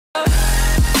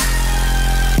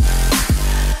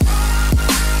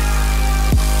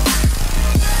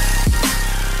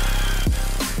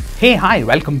Hey, hi,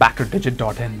 welcome back to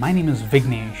Digit.in. My name is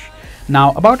Vignesh.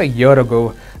 Now, about a year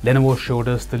ago, Lenovo showed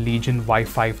us the Legion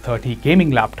Y530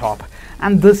 gaming laptop,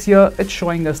 and this year it's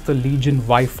showing us the Legion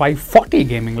Y540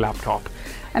 gaming laptop.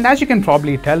 And as you can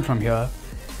probably tell from here,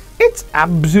 it's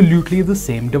absolutely the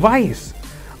same device.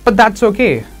 But that's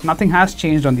okay, nothing has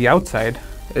changed on the outside,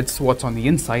 it's what's on the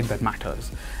inside that matters.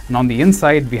 And on the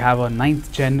inside, we have a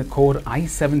 9th gen Core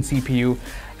i7 CPU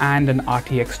and an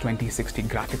RTX 2060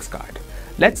 graphics card.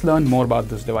 Let's learn more about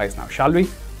this device now, shall we?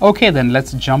 Okay then,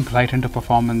 let's jump right into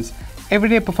performance.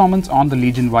 Everyday performance on the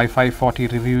Legion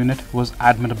Y540 review unit was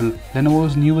admirable.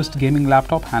 Lenovo's newest gaming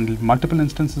laptop handled multiple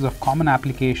instances of common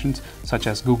applications such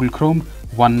as Google Chrome,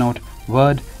 OneNote,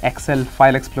 Word, Excel,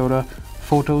 File Explorer,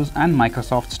 Photos and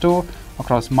Microsoft Store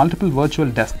across multiple virtual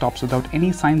desktops without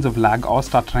any signs of lag or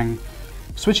stuttering.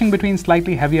 Switching between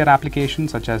slightly heavier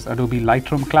applications such as Adobe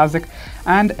Lightroom Classic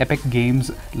and Epic Games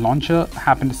Launcher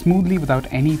happened smoothly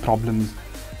without any problems.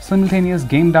 Simultaneous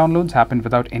game downloads happened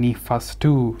without any fuss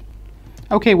too.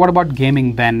 Okay, what about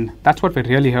gaming then? That's what we're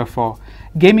really here for.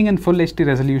 Gaming in full HD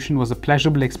resolution was a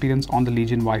pleasurable experience on the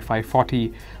Legion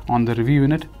Y540. On the review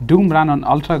unit, Doom ran on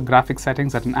ultra graphics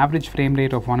settings at an average frame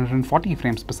rate of 140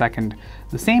 frames per second.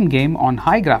 The same game on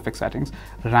high graphics settings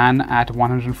ran at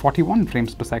 141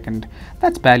 frames per second.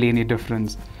 That's barely any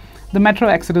difference. The Metro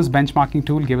Exodus benchmarking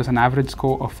tool gave us an average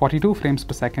score of 42 frames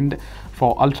per second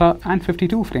for Ultra and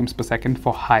 52 frames per second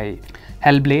for High.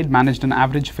 Hellblade managed an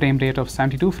average frame rate of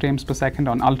 72 frames per second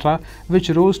on Ultra, which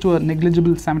rose to a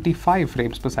negligible 75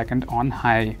 frames per second on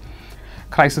High.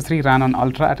 Crysis 3 ran on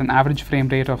Ultra at an average frame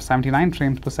rate of 79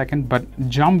 frames per second but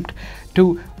jumped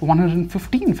to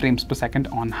 115 frames per second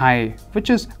on High, which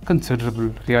is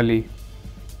considerable, really.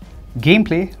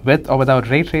 Gameplay, with or without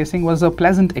ray tracing, was a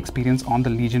pleasant experience on the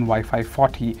Legion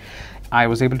Y540. I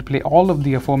was able to play all of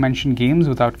the aforementioned games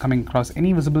without coming across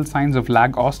any visible signs of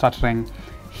lag or stuttering.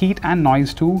 Heat and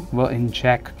noise too were in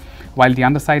check. While the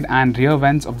underside and rear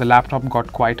vents of the laptop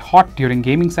got quite hot during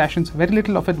gaming sessions, very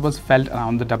little of it was felt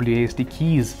around the WASD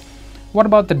keys. What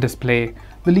about the display?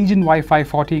 The Legion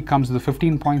Y540 comes with a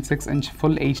 15.6-inch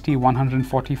Full HD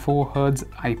 144Hz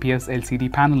IPS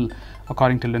LCD panel.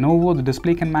 According to Lenovo, the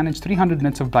display can manage 300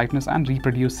 nits of brightness and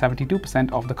reproduce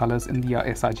 72% of the colors in the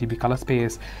sRGB color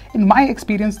space. In my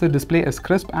experience, the display is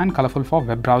crisp and colorful for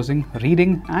web browsing,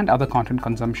 reading, and other content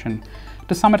consumption.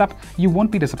 To sum it up, you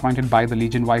won't be disappointed by the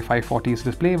Legion Y540's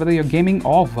display whether you're gaming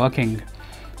or working.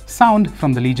 Sound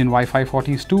from the Legion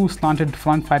Y540's two slanted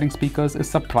front-firing speakers is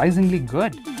surprisingly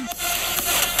good.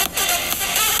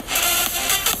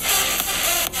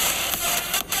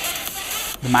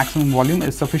 The maximum volume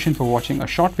is sufficient for watching a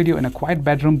short video in a quiet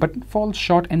bedroom but falls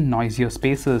short in noisier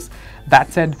spaces.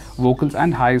 That said, vocals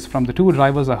and highs from the two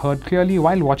drivers are heard clearly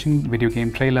while watching video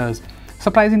game trailers.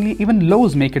 Surprisingly, even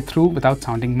lows make it through without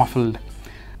sounding muffled.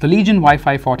 The Legion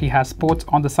Y540 has ports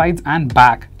on the sides and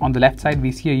back. On the left side,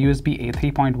 we see a USB A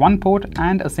 3.1 port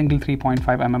and a single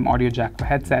 3.5mm audio jack for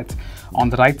headsets. On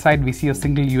the right side, we see a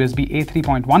single USB A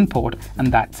 3.1 port,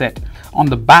 and that's it. On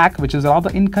the back, which is a rather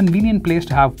inconvenient place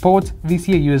to have ports, we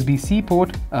see a USB-C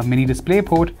port, a mini display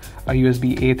port, a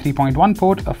USB A 3.1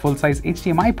 port, a full-size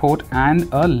HDMI port,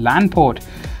 and a LAN port.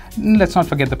 Let's not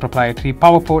forget the proprietary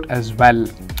power port as well.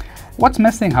 What's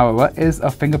missing, however, is a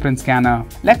fingerprint scanner.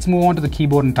 Let's move on to the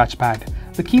keyboard and touchpad.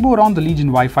 The keyboard on the Legion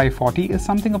Y540 is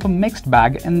something of a mixed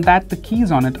bag in that the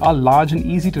keys on it are large and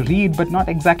easy to read but not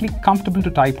exactly comfortable to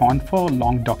type on for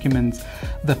long documents.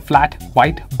 The flat,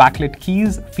 white, backlit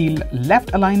keys feel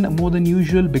left aligned more than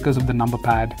usual because of the number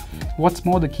pad. What's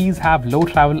more, the keys have low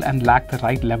travel and lack the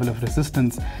right level of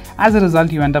resistance. As a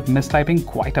result, you end up mistyping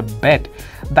quite a bit.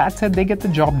 That said, they get the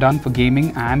job done for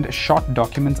gaming and short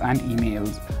documents and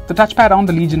emails. The touchpad on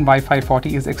the Legion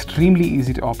Y540 is extremely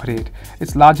easy to operate.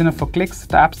 It's large enough for clicks,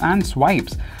 taps and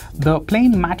swipes. The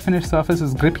plain matte finish surface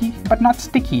is grippy but not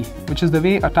sticky, which is the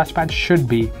way a touchpad should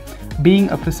be. Being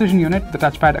a precision unit, the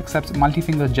touchpad accepts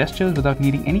multi-finger gestures without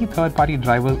needing any third-party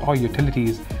drivers or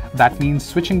utilities. That means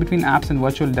switching between apps and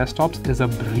virtual desktops is a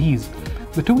breeze.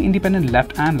 The two independent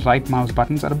left and right mouse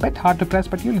buttons are a bit hard to press,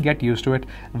 but you'll get used to it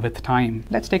with time.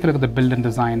 Let's take a look at the build and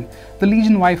design. The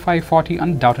Legion Y540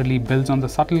 undoubtedly builds on the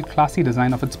subtle, classy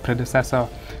design of its predecessor.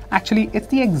 Actually, it's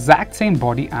the exact same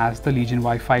body as the Legion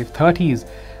Y530s.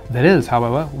 There is,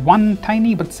 however, one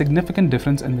tiny but significant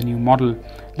difference in the new model.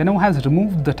 Lenovo has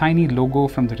removed the tiny logo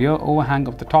from the rear overhang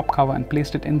of the top cover and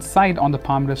placed it inside on the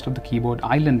palm rest of the keyboard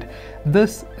island.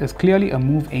 This is clearly a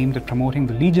move aimed at promoting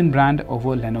the Legion brand over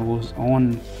Lenovo's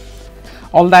own.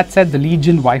 All that said, the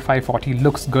Legion Y540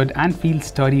 looks good and feels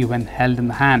sturdy when held in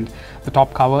the hand. The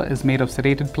top cover is made of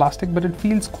serrated plastic, but it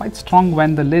feels quite strong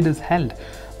when the lid is held.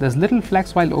 There's little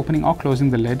flex while opening or closing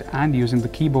the lid and using the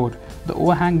keyboard. The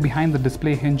overhang behind the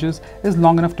display hinges is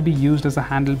long enough to be used as a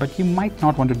handle, but you might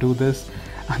not want to do this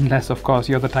unless, of course,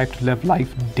 you're the type to live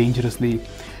life dangerously.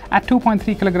 At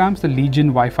 2.3 kilograms, the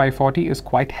Legion Y540 is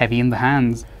quite heavy in the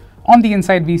hands. On the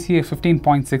inside, we see a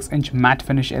 15.6-inch matte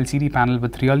finish LCD panel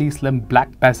with really slim black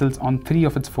bezels on 3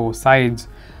 of its 4 sides.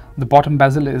 The bottom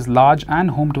bezel is large and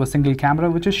home to a single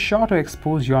camera, which is sure to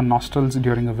expose your nostrils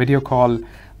during a video call.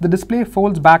 The display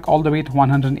folds back all the way to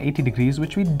 180 degrees,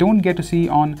 which we don't get to see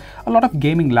on a lot of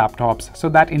gaming laptops, so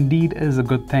that indeed is a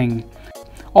good thing.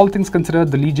 All things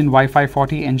considered, the Legion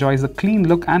Y540 enjoys a clean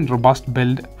look and robust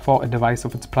build for a device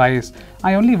of its price.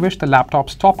 I only wish the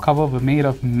laptop's top cover were made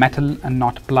of metal and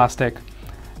not plastic.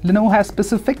 Lenovo has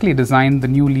specifically designed the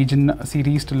new Legion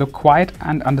series to look quiet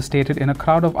and understated in a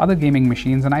crowd of other gaming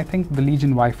machines, and I think the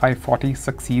Legion Y540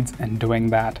 succeeds in doing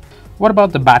that. What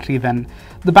about the battery then?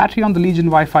 The battery on the Legion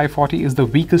Y540 is the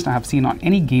weakest I have seen on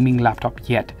any gaming laptop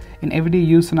yet. In everyday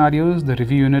use scenarios, the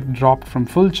review unit dropped from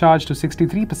full charge to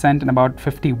 63% in about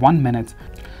 51 minutes.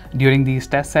 During these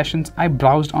test sessions, I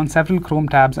browsed on several Chrome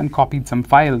tabs and copied some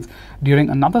files. During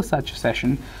another such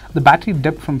session, the battery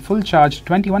dipped from full charge to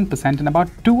 21% in about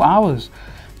 2 hours.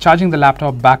 Charging the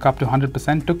laptop back up to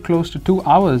 100% took close to 2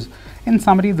 hours. In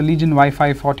summary, the Legion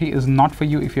Y540 is not for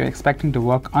you if you're expecting to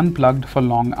work unplugged for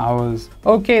long hours.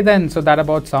 Okay then, so that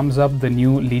about sums up the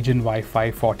new Legion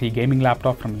Y540 gaming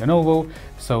laptop from Lenovo.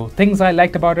 So things I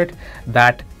liked about it: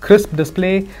 that crisp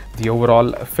display, the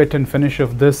overall fit and finish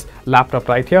of this laptop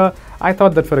right here. I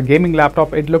thought that for a gaming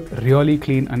laptop, it looked really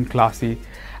clean and classy.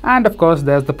 And of course,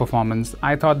 there's the performance.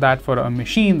 I thought that for a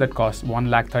machine that costs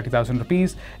 1,30,000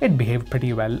 rupees, it behaved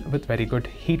pretty well with very good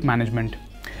heat management.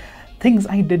 Things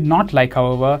I did not like,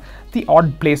 however, the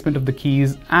odd placement of the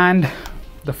keys and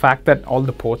the fact that all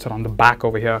the ports are on the back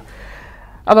over here.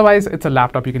 Otherwise, it's a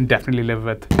laptop you can definitely live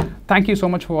with. Thank you so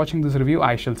much for watching this review.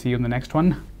 I shall see you in the next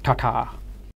one. Ta-ta!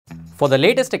 For the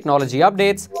latest technology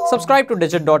updates, subscribe to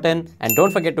Digit.in and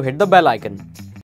don't forget to hit the bell icon.